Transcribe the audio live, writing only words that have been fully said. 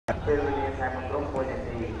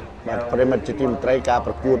បាទប្រិមិត្តជាទីមេត្រីការ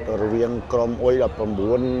ប្រកួតរវាងក្រុមអ៊ុយ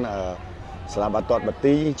19 សាលាបាល់ទាត់បា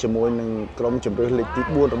ទីជាមួយនឹងក្រុមជម្រើសលេខទី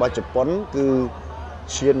4របស់ជប៉ុនគឺ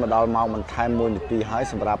ឈានមកដល់ម៉ោងបន្ថែម1នាទីហើយ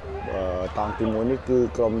សម្រាប់តង់ទី1នេះគឺ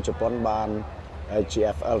ក្រុមជប៉ុនបាន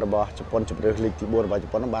JFL របស់ជប៉ុនជម្រើសលេខទី4របស់ជ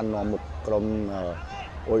ប៉ុនបាននាំមុខក្រុម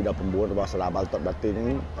អ៊ុយ19របស់សាលាបាល់ទាត់បាទីនឹង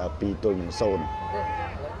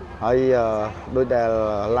2-0ហើយដោយដែល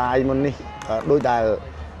live មុននេះដោយដែល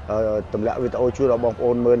ទម្លាក់វីដេអូជួយដល់បងប្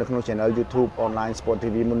អូនមើលនៅក្នុង channel YouTube online Sport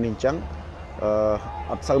TV មុននេះអញ្ចឹង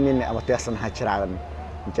អត់សូវមានអ្នកមកទស្សនាច្រើន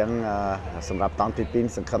អញ្ចឹងសម្រាប់តង់ទី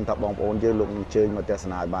2សង្ឃឹមថាបងប្អូនយើងលោកអញ្ជើញមកទស្ស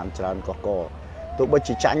នាឲ្យបានច្រើនកកទោះបី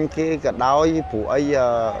ជាចាញ់គេក៏ដោយព្រោះអី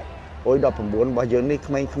អ៊ុយ19របស់យើងនេះ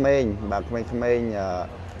ក្មេងៗបាទក្មេងៗ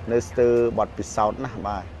នៅស្ទើរបត់ពិសោធន៍ណាស់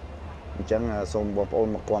បាទអញ្ចឹងសូមបងប្អូន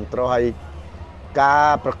មកគាំទ្រហើយការ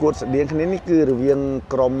ប្រកួតស្តៀងគ្នានេះគឺរវាង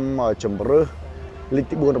ក្រុមជម្រើសលេខ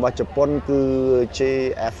ទី4របស់ជប៉ុនគឺ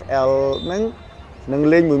JFL ហ្នឹងនឹង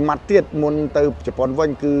លេងមួយម៉ាត់ទៀតមុនទៅជប៉ុនវិញ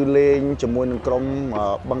គឺលេងជាមួយនឹងក្រុម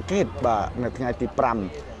បឹងកេតបាទនៅថ្ងៃទី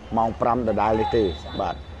5ម៉ោង5ដដែលនេះទេ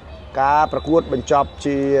បាទការប្រកួតបញ្ចប់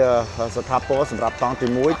ជាស្ថាពរសម្រាប់តង់ទី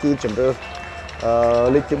1គឺជម្រើស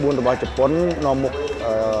លេខទី4របស់ជប៉ុននាំមុខ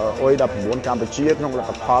អ៊ុយ19កម្ពុជាក្នុងលទ្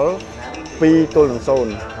ធផល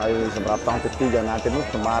2-0ហើយសម្រាប់តង់ទី2យ៉ាងណាទៅនោះ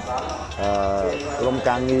សម្រាប់ក្រុម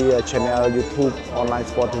ការងារ Channel YouTube Online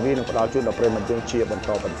Sport TV នឹងផ្ដល់ជូនដល់ប្រិយមិត្តយើងជាបន្ត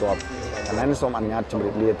បន្ទាប់ឥឡូវនេះសូមអនុញ្ញាតជម្រា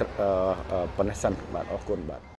បលាប៉ុណ្ណេះសិនបាទអរគុណបាទ